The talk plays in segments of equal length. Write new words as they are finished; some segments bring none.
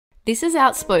This is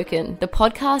Outspoken, the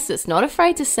podcast that's not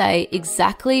afraid to say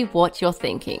exactly what you're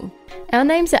thinking. Our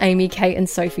names are Amy, Kate and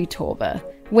Sophie Torber.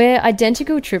 We're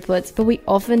identical triplets, but we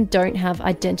often don't have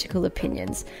identical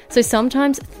opinions, so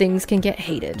sometimes things can get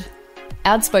heated.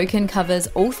 Outspoken covers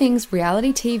all things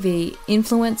reality TV,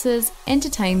 influencers,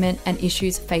 entertainment and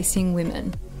issues facing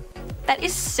women. That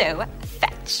is so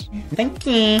fetch. Thank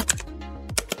you.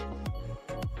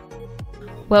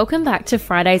 Welcome back to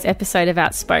Friday's episode of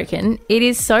Outspoken. It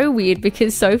is so weird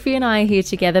because Sophie and I are here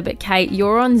together, but Kate,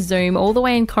 you're on Zoom all the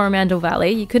way in Coromandel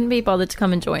Valley. You couldn't be bothered to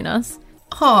come and join us.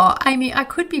 Oh, Amy, I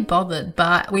could be bothered,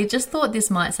 but we just thought this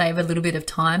might save a little bit of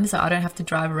time so I don't have to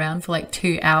drive around for like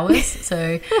 2 hours.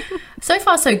 So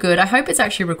far so good. I hope it's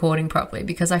actually recording properly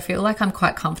because I feel like I'm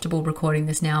quite comfortable recording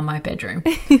this now in my bedroom.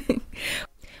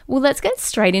 Well, let's get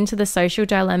straight into the social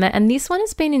dilemma, and this one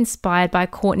has been inspired by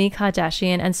Kourtney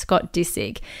Kardashian and Scott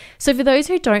Disick. So for those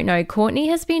who don't know, Kourtney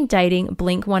has been dating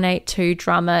Blink-182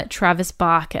 drummer Travis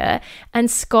Barker,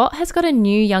 and Scott has got a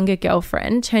new younger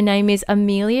girlfriend. Her name is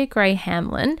Amelia Gray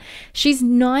Hamlin. She's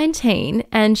 19,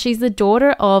 and she's the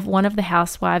daughter of one of the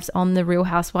housewives on The Real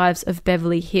Housewives of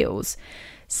Beverly Hills.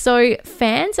 So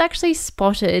fans actually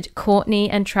spotted Kourtney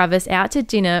and Travis out to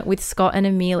dinner with Scott and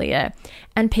Amelia,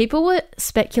 and people were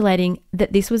speculating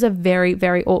that this was a very,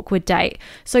 very awkward date.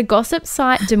 So gossip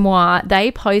site Demois,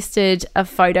 they posted a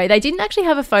photo. They didn't actually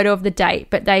have a photo of the date,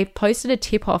 but they posted a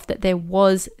tip-off that there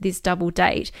was this double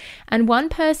date. And one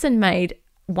person made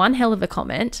one hell of a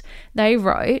comment. They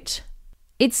wrote,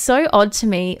 "It's so odd to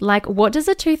me, like what does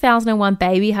a 2001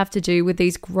 baby have to do with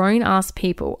these grown-ass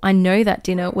people? I know that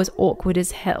dinner was awkward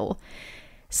as hell."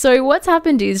 So what's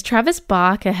happened is Travis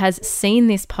Barker has seen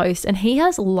this post and he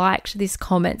has liked this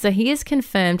comment. So he has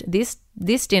confirmed this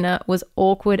dinner was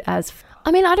awkward as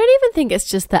I mean, I don't even think it's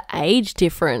just the age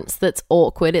difference that's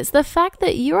awkward. It's the fact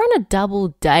that you're on a double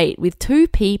date with two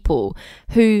people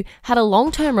who had a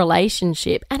long-term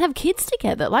relationship and have kids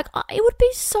together. Like, it would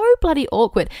be so bloody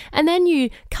awkward. And then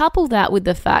you couple that with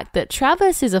the fact that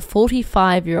Travis is a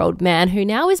 45-year-old man who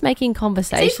now is making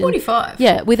conversation. Is he 45?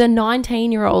 Yeah, with a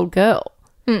 19-year-old girl.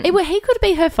 He could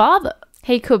be her father.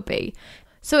 He could be.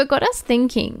 So it got us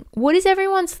thinking, what is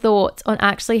everyone's thoughts on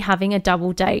actually having a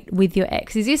double date with your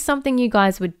ex? Is this something you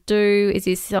guys would do? Is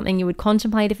this something you would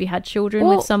contemplate if you had children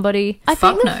with somebody?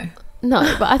 Fuck no.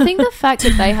 No, but I think the fact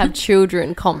that they have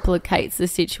children complicates the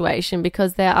situation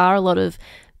because there are a lot of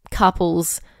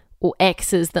couples or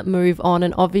exes that move on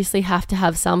and obviously have to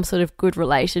have some sort of good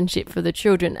relationship for the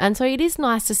children. And so it is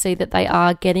nice to see that they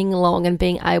are getting along and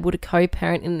being able to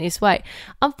co-parent in this way.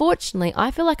 Unfortunately, I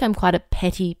feel like I'm quite a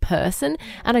petty person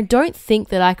and I don't think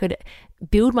that I could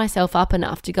build myself up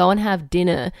enough to go and have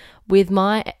dinner with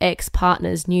my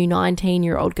ex-partner's new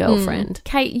 19-year-old girlfriend.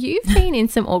 Kate, you've been in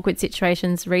some awkward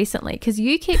situations recently because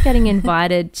you keep getting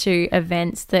invited to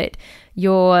events that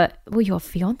your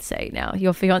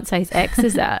fiance's ex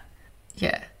is at.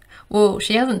 Yeah. Well,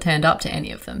 she hasn't turned up to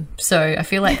any of them. So I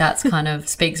feel like that's kind of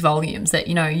speaks volumes that,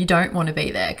 you know, you don't want to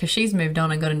be there because she's moved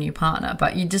on and got a new partner.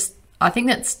 But I think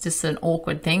that's just an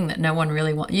awkward thing that no one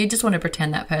really wants. You just want to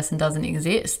pretend that person doesn't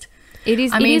exist. It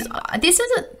is.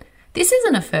 This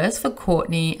isn't a first for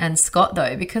Kourtney and Scott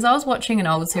though, because I was watching an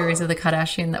old series of The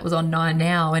Kardashian that was on 9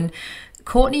 Now, and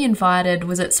Kourtney invited,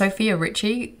 was it Sophia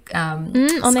Richie, on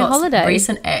Scott's their holiday,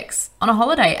 recent ex, on a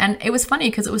holiday, and it was funny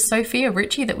because it was Sophia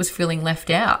Richie that was feeling left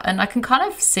out, and I can kind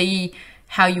of see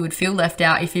how you would feel left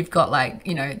out if you've got, like,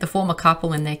 you know, the former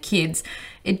couple and their kids.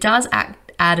 It does add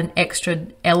an extra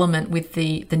element with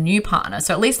the new partner,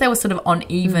 so at least they were sort of on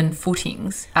even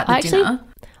footings at the dinner.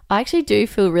 I actually do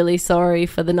feel really sorry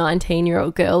for the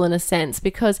 19-year-old girl in a sense,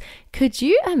 because could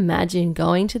you imagine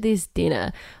going to this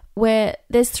dinner where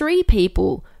there's 3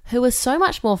 people who are so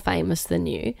much more famous than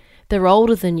you, they're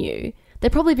older than you, they're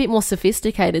probably a bit more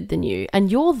sophisticated than you,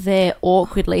 and you're there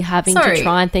awkwardly having to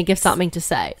try and think of something to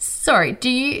say. Sorry, do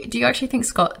you actually think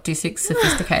Scott Disick's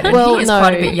sophisticated? Well, he is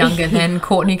quite a bit younger than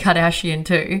Kourtney Kardashian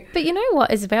too. But you know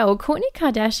what, Isabel? Kourtney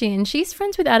Kardashian, she's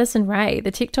friends with Addison Rae,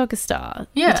 the TikTok star.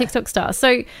 Yeah. The TikTok star.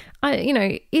 So,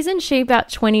 isn't she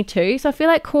about 22? So I feel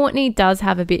like Kourtney does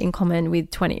have a bit in common with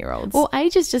 20-year-olds. Well,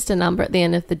 age is just a number at the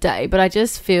end of the day, but I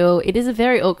just feel it is a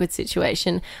very awkward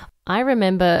situation. I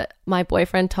remember my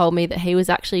boyfriend told me that he was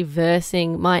actually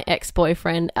versing my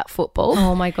ex-boyfriend at football.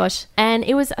 Oh my gosh. And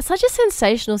it was such a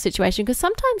sensational situation because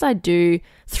sometimes I do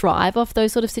thrive off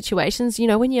those sort of situations, you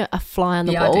know, when you're a fly on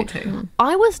the wall. I do too.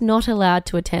 I was not allowed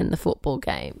to attend the football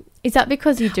game. Is that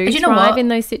because you do thrive in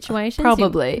those situations?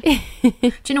 Probably.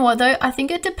 Do you know what though? I think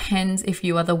it depends if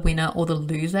you are the winner or the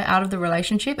loser out of the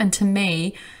relationship. And to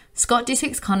me, Scott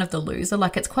Disick's kind of the loser.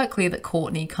 Like, it's quite clear that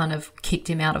Courtney kind of kicked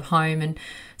him out of home. And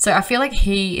so I feel like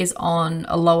he is on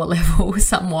a lower level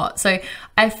somewhat. So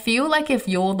I feel like if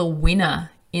you're the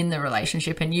winner in the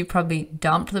relationship and you probably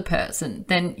dumped the person,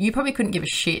 then you probably couldn't give a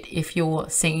shit if you're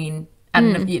seen at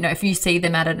if you see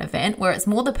them at an event, where it's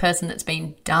more the person that's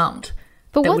been dumped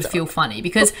that would feel funny.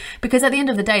 Because at the end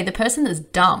of the day, the person that's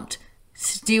dumped,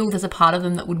 still there's a part of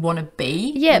them that would want to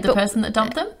be with the person that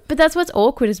dumped them. But that's what's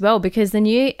awkward as well, because the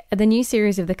new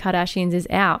series of the Kardashians is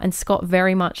out and Scott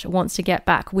very much wants to get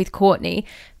back with Courtney.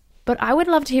 But I would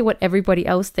love to hear what everybody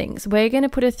else thinks. We're going to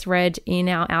put a thread in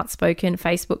our Outspoken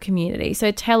Facebook community.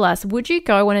 So tell us, would you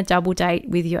go on a double date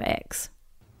with your ex?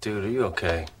 Dude, are you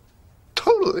okay?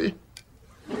 Totally.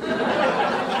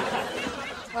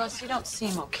 Ross, you don't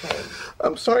seem okay.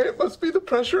 I'm sorry, it must be the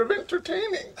pressure of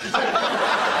entertaining.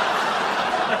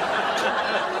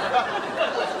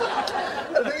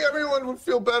 I think everyone would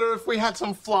feel better if we had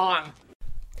some flan.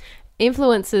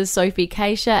 Influencers Sophie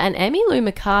Keisha and Emmylou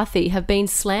McCarthy have been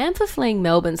slammed for fleeing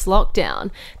Melbourne's lockdown.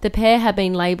 The pair have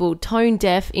been labelled tone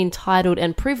deaf, entitled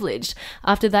and privileged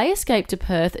after they escaped to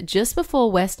Perth just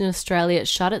before Western Australia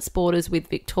shut its borders with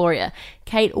Victoria.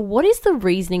 Kate, what is the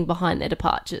reasoning behind their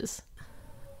departures?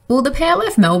 Well, the pair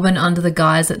left Melbourne under the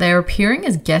guise that they are appearing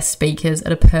as guest speakers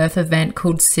at a Perth event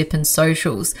called Sip and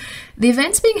Socials. The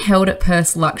event's being held at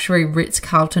Perth's luxury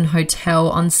Ritz-Carlton Hotel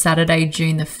on Saturday,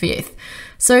 June the 5th.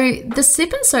 So the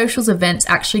Sip and Socials event's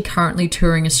actually currently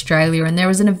touring Australia, and there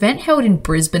was an event held in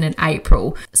Brisbane in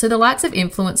April. So the likes of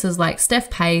influencers like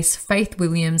Steph Pace, Faith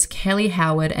Williams, Kelly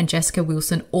Howard and Jessica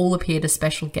Wilson all appeared as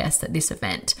special guests at this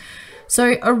event.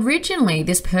 So originally,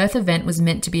 this Perth event was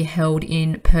meant to be held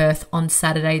in Perth on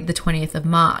Saturday, the 20th of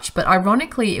March, but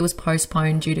ironically, it was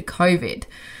postponed due to COVID.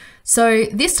 So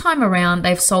this time around,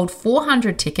 they've sold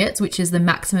 400 tickets, which is the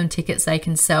maximum tickets they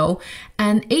can sell,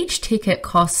 and each ticket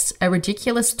costs a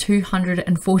ridiculous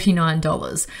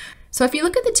 $249. So if you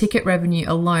look at the ticket revenue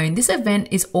alone, this event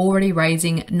is already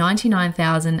raising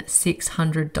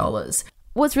 $99,600.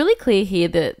 Well, it's really clear here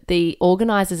that the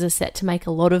organisers are set to make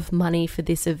a lot of money for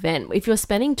this event. If you're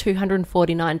spending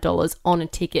 $249 on a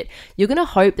ticket, you're going to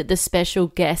hope that the special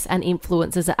guests and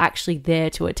influencers are actually there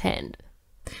to attend.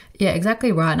 Yeah,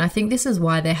 exactly right. And I think this is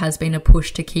why there has been a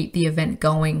push to keep the event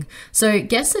going. So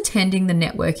guests attending the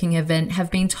networking event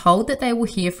have been told that they will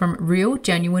hear from real,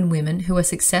 genuine women who are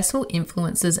successful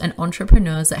influencers and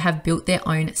entrepreneurs that have built their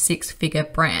own six-figure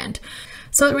brand.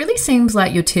 So it really seems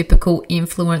like your typical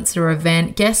influencer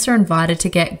event. Guests are invited to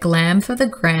get glam for the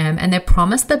gram and they're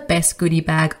promised the best goodie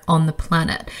bag on the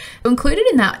planet. Included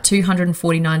in that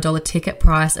 $249 ticket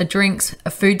price are drinks, a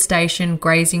food station,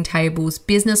 grazing tables,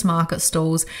 business market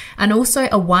stalls, and also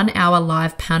a 1 hour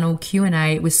live panel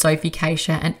Q&A with Sophie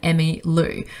Keisha and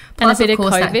Emmylou. Plus, and a bit of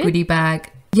course, of COVID? that goodie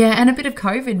bag. Yeah, and a bit of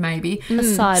COVID maybe.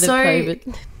 Aside of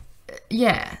COVID.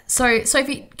 Yeah. So,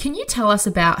 Sophie, can you tell us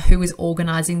about who is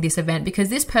organising this event? Because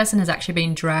this person has actually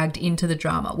been dragged into the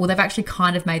drama. Well, they've actually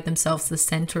kind of made themselves the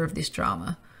centre of this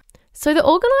drama. So the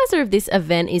organiser of this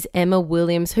event is Emma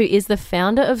Williams, who is the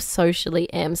founder of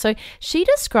Socially Em. So she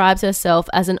describes herself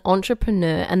as an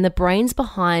entrepreneur and the brains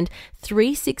behind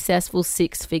 3 successful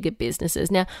six-figure businesses.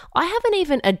 Now, I haven't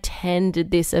even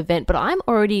attended this event, but I'm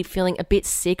already feeling a bit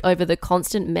sick over the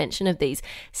constant mention of these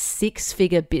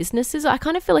six-figure businesses. I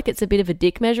kind of feel like it's a bit of a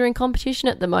dick measuring competition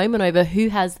at the moment over who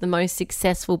has the most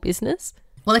successful business.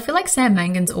 Well, I feel like Sam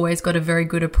Mangan's always got a very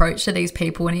good approach to these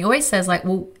people. And he always says, like,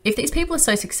 well, if these people are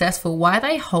so successful, why are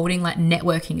they holding, like,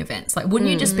 networking events? Like,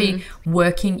 wouldn't you just be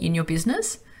working in your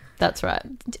business? That's right.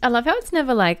 I love how it's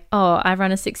never like, oh, I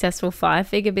run a successful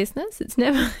 5-figure business. It's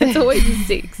always a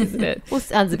 6, isn't it? Well,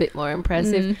 sounds a bit more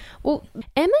impressive. Well,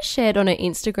 Emma shared on her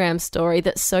Instagram story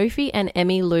that Sophie and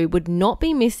Emmylou would not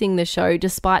be missing the show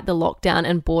despite the lockdown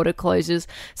and border closures.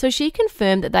 So she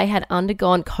confirmed that they had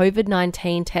undergone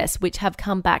COVID-19 tests, which have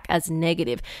come back as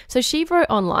negative. So she wrote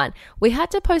online, "We had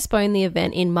to postpone the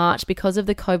event in March because of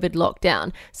the COVID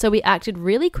lockdown. So we acted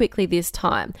really quickly this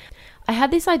time. I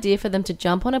had this idea for them to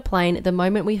jump on a plane the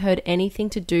moment we heard anything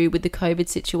to do with the COVID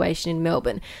situation in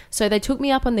Melbourne. So they took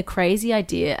me up on the crazy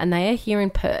idea and they are here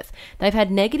in Perth. They've had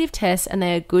negative tests and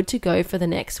they are good to go for the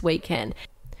next weekend."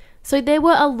 So there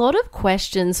were a lot of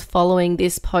questions following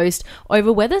this post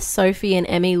over whether Sophie and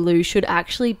Emmylou should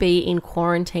actually be in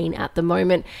quarantine at the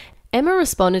moment. Emma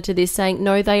responded to this saying,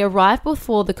 no, they arrived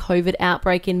before the COVID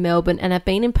outbreak in Melbourne and have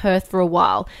been in Perth for a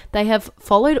while. They have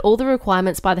followed all the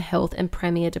requirements by the Health and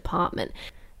Premier Department.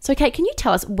 So, Kate, can you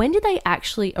tell us, when did they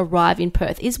actually arrive in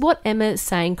Perth? Is what Emma is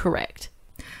saying correct?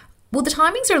 Well, the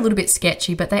timings are a little bit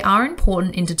sketchy, but they are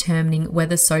important in determining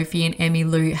whether Sophie and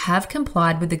Emmylou have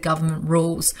complied with the government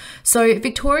rules. So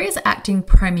Victoria's acting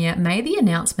premier made the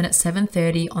announcement at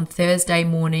 7:30 on Thursday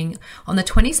morning on the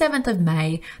 27th of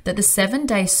May that the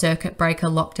 7-day circuit breaker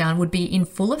lockdown would be in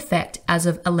full effect as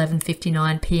of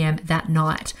 11:59 p.m. that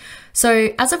night. So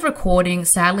as of recording,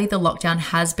 sadly, the lockdown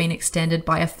has been extended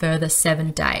by a further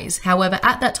 7 days. However,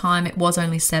 at that time, it was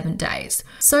only 7 days.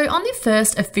 So on the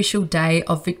first official day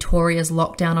of Victoria's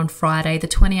lockdown on Friday, the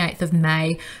 28th of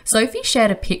May, Sophie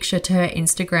shared a picture to her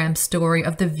Instagram story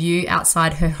of the view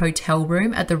outside her hotel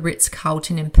room at the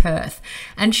Ritz-Carlton in Perth.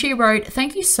 And she wrote,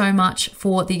 "Thank you so much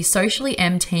for the Socially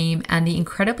M team and the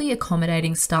incredibly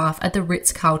accommodating staff at the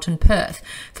Ritz-Carlton Perth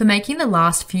for making the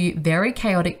last few very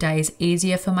chaotic days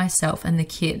easier for myself and the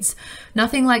kids.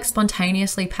 Nothing like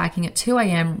spontaneously packing at 2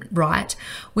 a.m, right?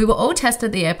 We were all tested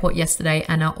at the airport yesterday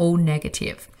and are all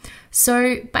negative."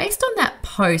 So based on that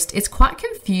post, it's quite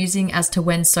confusing as to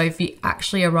when Sophie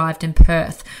actually arrived in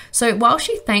Perth. So while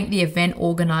she thanked the event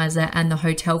organizer and the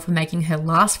hotel for making her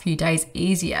last few days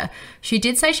easier, she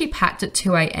did say she packed at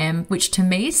 2 a.m, which to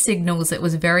me signals it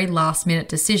was a very last minute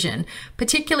decision,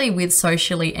 particularly with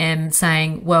Socially M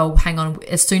saying, well, hang on,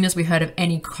 as soon as we heard of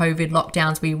any COVID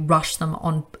lockdowns, we rushed them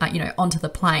on, onto the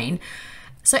plane.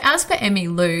 So as for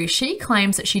Emmylou, she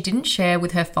claims that she didn't share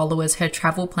with her followers her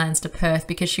travel plans to Perth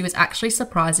because she was actually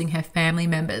surprising her family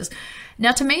members.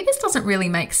 Now, to me, this doesn't really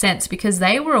make sense because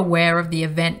they were aware of the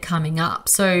event coming up.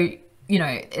 So,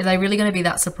 are they really going to be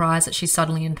that surprised that she's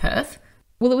suddenly in Perth?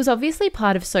 Well, it was obviously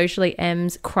part of Socially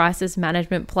M's crisis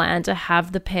management plan to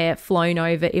have the pair flown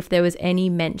over if there was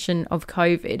any mention of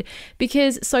COVID,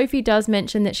 because Sophie does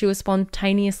mention that she was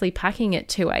spontaneously packing at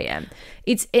 2 a.m.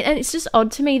 It's just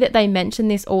odd to me that they mention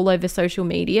this all over social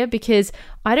media, because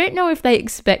I don't know if they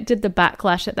expected the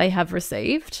backlash that they have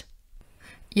received.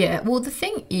 Yeah, well, the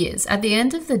thing is, at the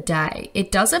end of the day,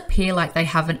 it does appear like they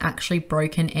haven't actually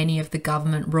broken any of the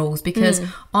government rules, because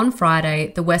on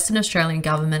Friday, the Western Australian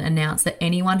government announced that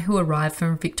anyone who arrived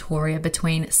from Victoria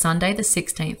between Sunday the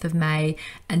 16th of May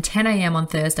and 10 a.m. on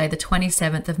Thursday the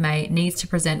 27th of May needs to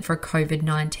present for a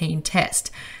COVID-19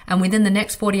 test, and within the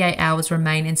next 48 hours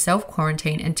remain in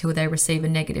self-quarantine until they receive a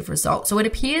negative result. So it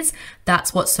appears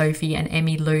that's what Sophie and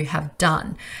Emmylou have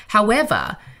done.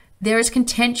 However, there is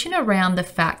contention around the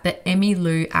fact that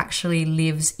Emmylou actually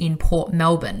lives in Port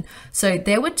Melbourne. So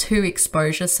there were 2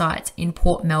 exposure sites in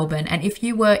Port Melbourne. And if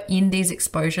you were in these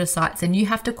exposure sites, then you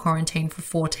have to quarantine for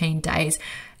 14 days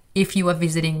if you are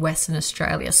visiting Western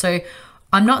Australia. So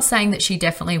I'm not saying that she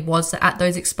definitely was at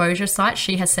those exposure sites.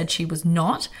 She has said she was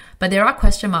not, but there are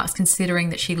question marks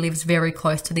considering that she lives very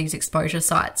close to these exposure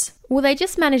sites. Well, they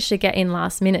just managed to get in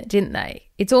last minute, didn't they?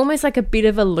 It's almost like a bit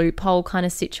of a loophole kind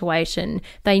of situation.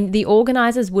 The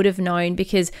organisers would have known,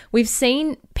 because we've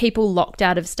seen people locked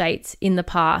out of states in the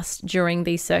past during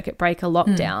these circuit breaker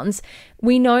lockdowns.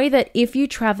 We know that if you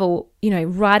travel,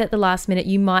 right at the last minute,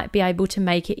 you might be able to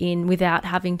make it in without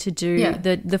having to do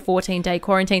the 14-day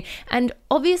quarantine. And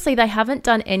obviously they haven't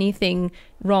done anything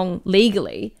wrong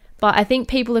legally, but I think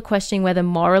people are questioning whether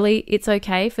morally it's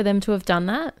okay for them to have done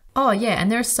that. Oh, yeah. And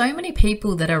there are so many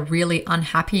people that are really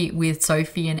unhappy with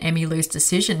Sophie and Emmylou's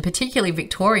decision, particularly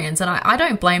Victorians. And I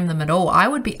don't blame them at all. I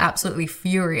would be absolutely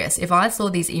furious if I saw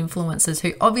these influencers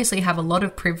who obviously have a lot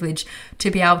of privilege to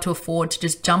be able to afford to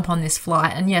just jump on this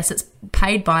flight. And yes, it's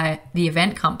paid by the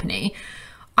event company.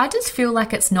 I just feel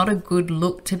like it's not a good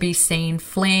look to be seen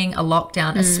fleeing a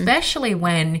lockdown, especially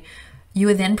when you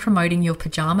are then promoting your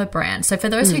pajama brand. So for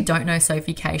those who don't know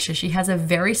Sophie Cachia, she has a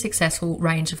very successful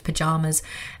range of pajamas,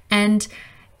 and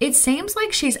it seems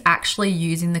like she's actually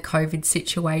using the COVID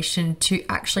situation to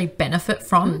actually benefit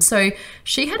from. So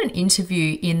she had an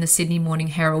interview in the Sydney Morning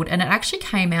Herald, and it actually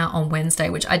came out on Wednesday,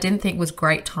 which I didn't think was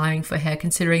great timing for her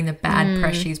considering the bad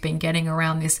press she's been getting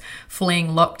around this fleeing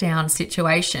lockdown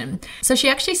situation. So she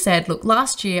actually said, look,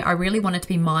 last year I really wanted to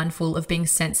be mindful of being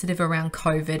sensitive around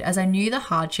COVID, as I knew the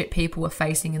hardship people were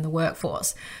facing in the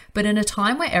workforce. But in a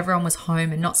time where everyone was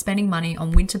home and not spending money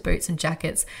on winter boots and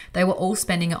jackets, they were all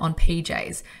spending it on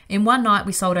PJs. In one night,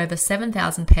 we sold over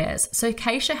 7,000 pairs. So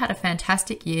Cachia had a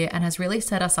fantastic year and has really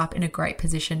set us up in a great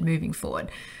position moving forward.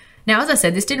 Now, as I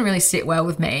said, this didn't really sit well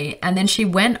with me. And then she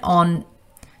went on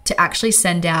to actually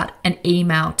send out an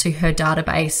email to her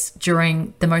database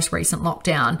during the most recent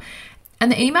lockdown.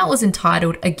 And the email was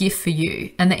entitled A Gift for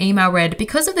You. And the email read,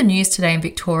 because of the news today in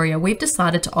Victoria, we've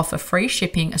decided to offer free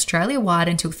shipping Australia-wide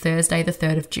until Thursday, the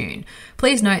 3rd of June.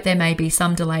 Please note there may be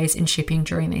some delays in shipping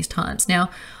during these times. Now,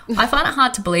 I find it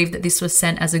hard to believe that this was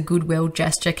sent as a goodwill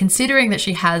gesture, considering that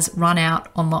she has run out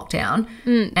on lockdown.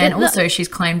 And also she's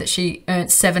claimed that she sold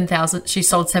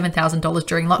 $7,000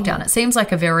 during lockdown. It seems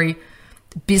like a very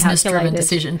business-driven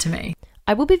decision to me.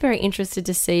 I will be very interested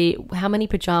to see how many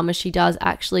pajamas she does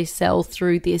actually sell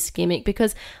through this gimmick,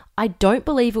 because I don't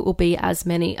believe it will be as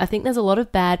many. I think there's a lot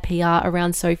of bad PR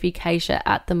around Sophie Keisha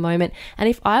at the moment. And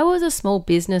if I was a small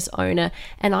business owner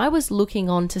and I was looking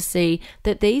on to see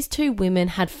that these two women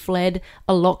had fled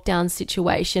a lockdown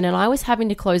situation and I was having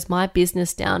to close my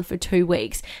business down for 2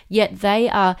 weeks, yet they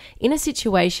are in a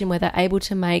situation where they're able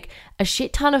to make a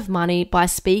shit ton of money by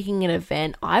speaking at an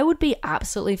event, I would be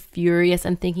absolutely furious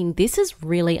and thinking this is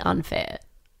really unfair.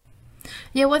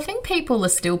 Yeah, well, I think people are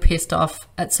still pissed off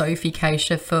at Sophie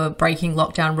Keisha for breaking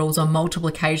lockdown rules on multiple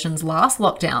occasions last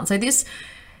lockdown.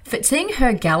 So seeing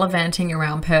her gallivanting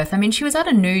around Perth, I mean, she was at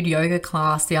a nude yoga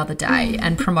class the other day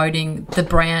and promoting the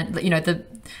brand,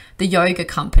 the yoga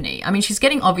company. I mean, she's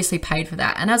getting obviously paid for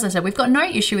that. And as I said, we've got no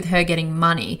issue with her getting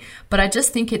money, but I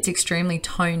just think it's extremely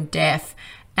tone deaf.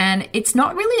 And it's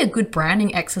not really a good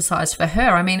branding exercise for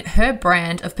her. I mean, her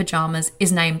brand of pajamas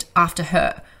is named after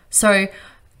her. So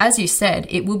as you said,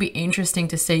 it will be interesting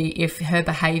to see if her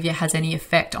behaviour has any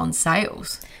effect on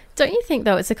sales. Don't you think,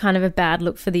 though, it's a kind of a bad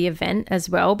look for the event as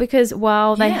well? Because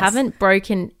while they haven't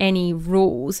broken any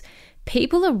rules,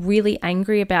 people are really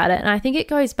angry about it. And I think it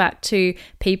goes back to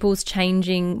people's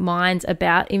changing minds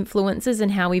about influencers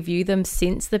and how we view them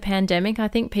since the pandemic. I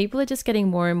think people are just getting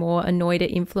more and more annoyed at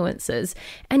influencers.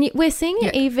 And we're seeing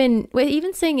it we're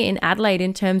even seeing it in Adelaide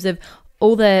in terms of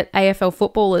all the AFL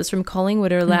footballers from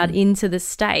Collingwood are allowed into the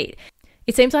state.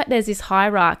 It seems like there's this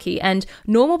hierarchy and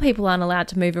normal people aren't allowed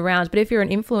to move around. But if you're an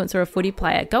influencer or a footy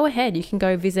player, go ahead. You can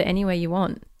go visit anywhere you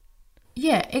want.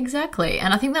 Yeah, exactly.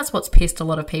 And I think that's what's pissed a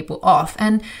lot of people off.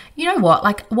 And you know what?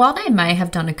 Like, while they may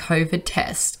have done a COVID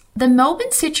test, the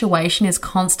Melbourne situation is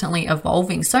constantly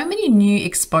evolving. So many new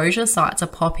exposure sites are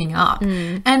popping up.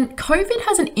 And COVID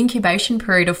has an incubation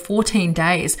period of 14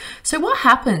 days. So what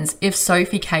happens if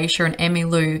Sophie Keisha and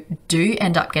Emmylou do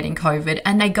end up getting COVID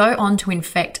and they go on to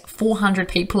infect 400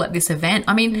 people at this event?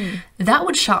 I mean, that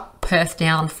would shut Perth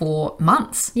down for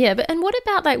months. Yeah, and what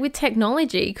about like with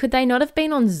technology? Could they not have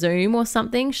been on Zoom or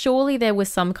something? Surely there was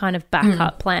some kind of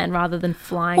backup plan rather than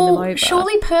flying them over.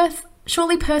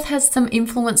 Surely Perth has some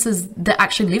influencers that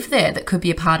actually live there that could be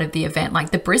a part of the event.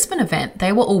 Like the Brisbane event,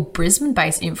 they were all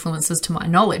Brisbane-based influencers to my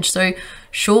knowledge. So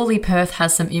surely Perth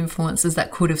has some influencers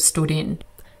that could have stood in.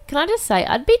 Can I just say,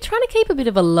 I'd be trying to keep a bit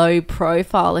of a low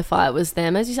profile if I was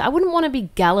them. As you said, I wouldn't want to be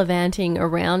gallivanting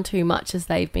around too much as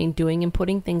they've been doing and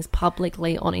putting things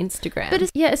publicly on Instagram. But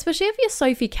especially if you're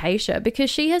Sophie Keisha, because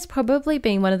she has probably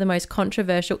been one of the most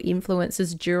controversial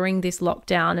influencers during this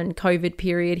lockdown and COVID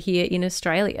period here in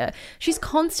Australia. She's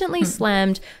constantly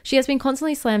slammed. She has been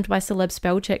constantly slammed by Celeb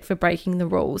Spellcheck for breaking the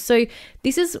rules. So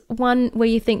this is one where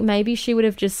you think maybe she would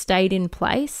have just stayed in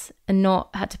place and not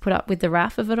had to put up with the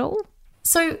wrath of it all.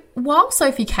 So while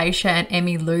Sophie Keisha and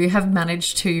Emmylou have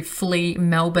managed to flee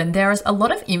Melbourne, there is a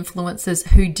lot of influencers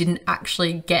who didn't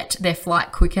actually get their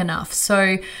flight quick enough.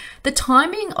 So the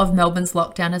timing of Melbourne's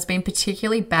lockdown has been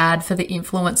particularly bad for the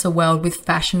influencer world, with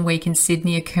Fashion Week in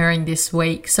Sydney occurring this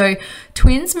week. So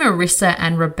twins Marissa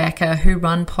and Rebecca, who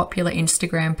run popular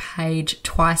Instagram page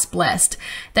Twice Blessed,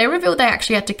 they revealed they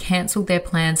actually had to cancel their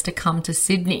plans to come to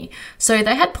Sydney. So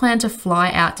they had planned to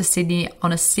fly out to Sydney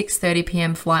on a 6:30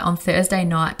 p.m. flight on Thursday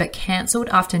night, but cancelled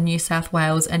after New South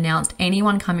Wales announced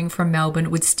anyone coming from Melbourne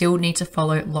would still need to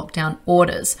follow lockdown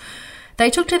orders. They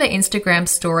took to their Instagram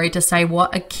story to say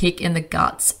what a kick in the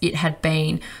guts it had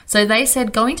been. So they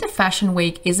said going to Fashion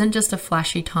Week isn't just a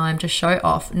flashy time to show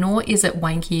off, nor is it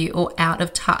wanky or out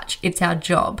of touch. It's our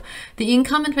job. The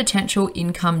income and potential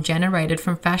income generated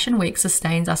from Fashion Week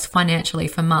sustains us financially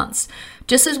for months.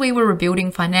 Just as we were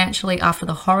rebuilding financially after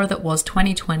the horror that was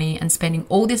 2020 and spending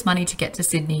all this money to get to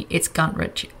Sydney, it's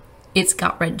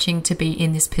gut-wrenching to be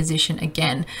in this position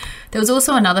again. There was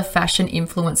also another fashion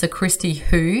influencer, Christy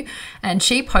Hu, and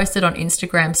she posted on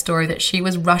Instagram story that she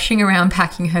was rushing around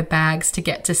packing her bags to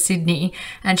get to Sydney,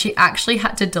 and she actually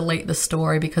had to delete the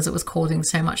story because it was causing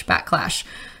so much backlash.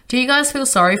 Do you guys feel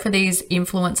sorry for these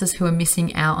influencers who are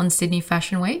missing out on Sydney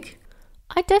Fashion Week?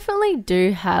 I definitely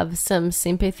do have some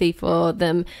sympathy for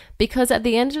them because at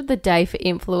the end of the day for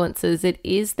influencers, it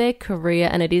is their career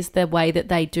and it is the way that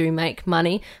they do make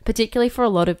money, particularly for a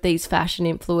lot of these fashion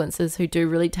influencers who do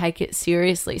really take it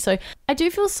seriously. So I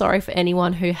do feel sorry for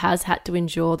anyone who has had to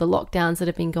endure the lockdowns that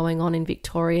have been going on in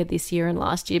Victoria this year and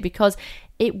last year because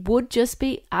it would just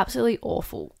be absolutely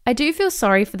awful. I do feel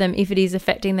sorry for them if it is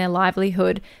affecting their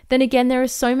livelihood. Then again, there are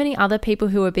so many other people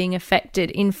who are being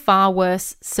affected in far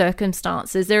worse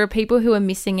circumstances. There are people who are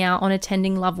missing out on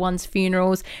attending loved ones'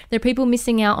 funerals. There are people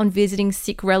missing out on visiting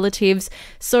sick relatives.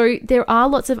 So there are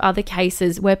lots of other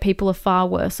cases where people are far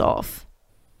worse off.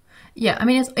 Yeah, I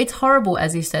mean, it's horrible,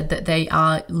 as you said, that they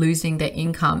are losing their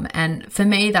income. And for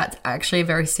me, that's actually a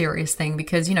very serious thing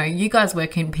because, you know, you guys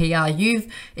work in PR,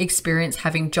 you've experienced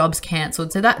having jobs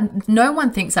cancelled. So that no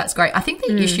one thinks that's great. I think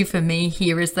the issue for me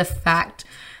here is the fact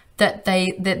that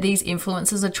these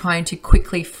influencers are trying to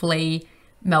quickly flee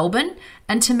Melbourne.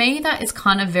 And to me, that is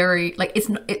kind of very, like,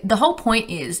 the whole point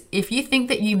is if you think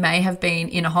that you may have been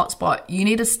in a hotspot, you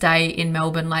need to stay in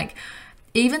Melbourne. Like,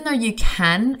 even though you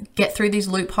can get through these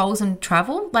loopholes and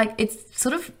travel, like it's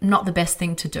sort of not the best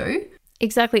thing to do.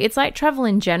 Exactly. It's like travel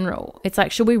in general. It's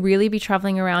like, should we really be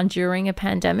traveling around during a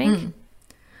pandemic?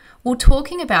 Well,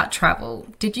 talking about travel,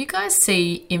 did you guys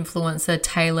see influencer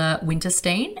Taylor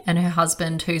Winterstein and her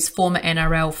husband, who's former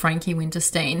NRL Frankie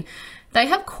Winterstein? They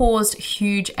have caused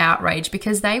huge outrage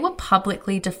because they were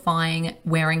publicly defying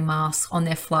wearing masks on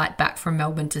their flight back from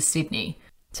Melbourne to Sydney.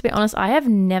 To be honest, I have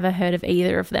never heard of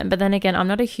either of them. But then again, I'm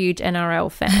not a huge NRL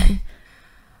fan.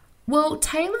 Well,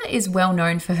 Taylor is well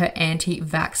known for her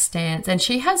anti-vax stance and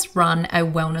she has run a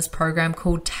wellness program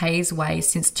called Tay's Way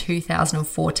since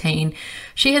 2014.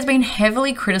 She has been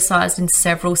heavily criticised in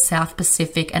several South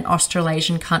Pacific and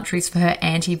Australasian countries for her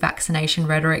anti-vaccination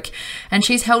rhetoric, and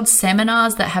she's held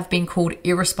seminars that have been called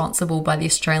irresponsible by the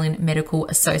Australian Medical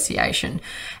Association,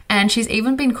 and she's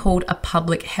even been called a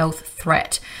public health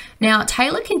threat. Now,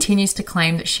 Taylor continues to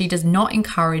claim that she does not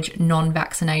encourage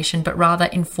non-vaccination, but rather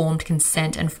informed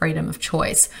consent and freedom of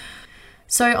choice.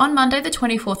 So on Monday, the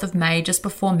 24th of May, just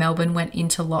before Melbourne went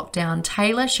into lockdown,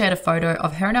 Taylor shared a photo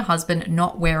of her and her husband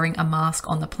not wearing a mask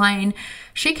on the plane.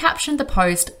 She captioned the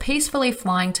post, "Peacefully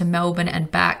flying to Melbourne and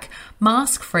back,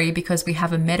 mask-free because we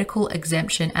have a medical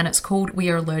exemption and it's called We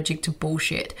Are Allergic to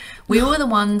Bullshit. We were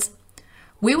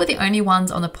the only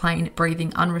ones on the plane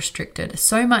breathing unrestricted.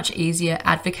 So much easier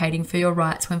advocating for your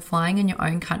rights when flying in your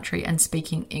own country and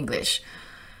speaking English."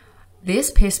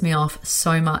 This pissed me off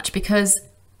so much because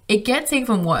it gets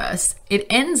even worse. It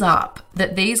ends up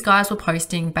that these guys were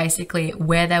posting basically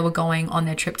where they were going on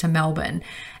their trip to Melbourne,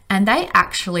 and they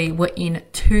actually were in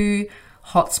 2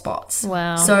 hotspots.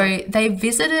 Wow. So they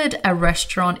visited a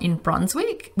restaurant in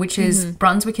Brunswick, which is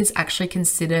Brunswick is actually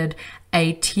considered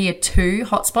a tier 2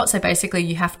 hotspot. So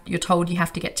basically you're told you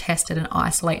have to get tested and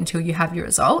isolate until you have your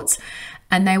results.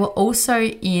 And they were also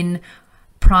in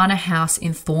Prana House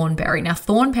in Thornbury. Now,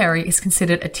 Thornbury is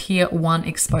considered a tier 1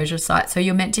 exposure site, so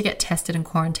you're meant to get tested and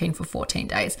quarantined for 14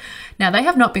 days. Now, they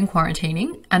have not been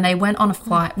quarantining, and they went on a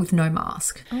flight with no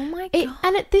mask. Oh my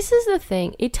God. This is the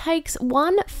thing. It takes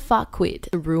one fuckwit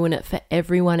to ruin it for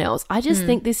everyone else. I just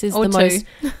think this is Or the two. most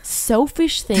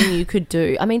selfish thing you could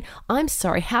do. I mean, I'm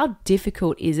sorry. How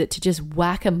difficult is it to just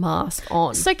whack a mask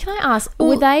on? So can I ask,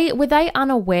 were they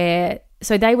unaware?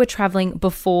 So they were traveling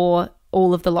before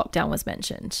all of the lockdown was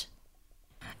mentioned?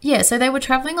 Yeah, so they were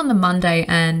traveling on the Monday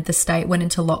and the state went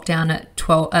into lockdown at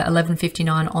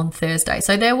 11:59 on Thursday.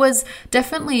 So there was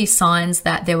definitely signs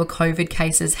that there were COVID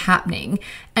cases happening.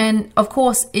 And of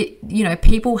course,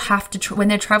 people have to, when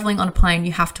they're traveling on a plane,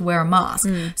 you have to wear a mask.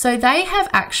 So they have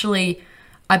actually,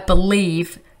 I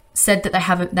believe, said that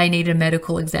they need a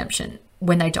medical exemption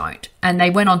when they don't. And they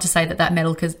went on to say that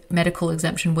medical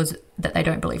exemption was that they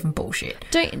don't believe in bullshit.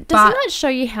 Doesn't that show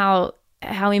you how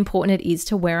important it is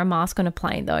to wear a mask on a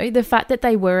plane, though? The fact that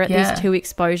they were at these 2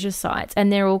 exposure sites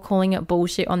and they're all calling it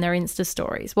bullshit on their Insta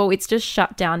stories. Well, it's just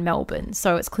shut down Melbourne,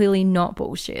 so it's clearly not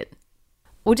bullshit.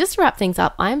 Well, just to wrap things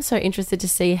up, I am so interested to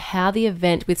see how the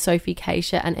event with Sophie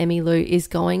Keisha and Emmy Lou is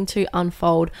going to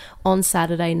unfold on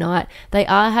Saturday night. They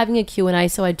are having a Q&A,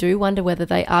 so I do wonder whether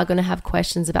they are going to have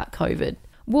questions about COVID.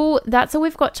 Well, that's all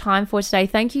we've got time for today.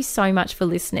 Thank you so much for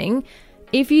listening.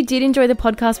 If you did enjoy the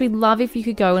podcast, we'd love if you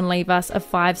could go and leave us a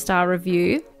 5-star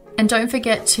review. And don't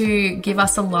forget to give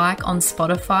us a like on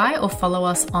Spotify or follow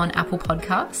us on Apple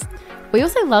Podcasts. We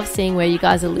also love seeing where you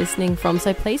guys are listening from,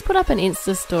 so please put up an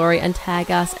Insta story and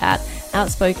tag us at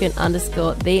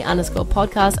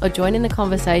outspoken_the_podcast or join in the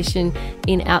conversation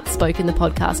in Outspoken the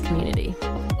podcast community.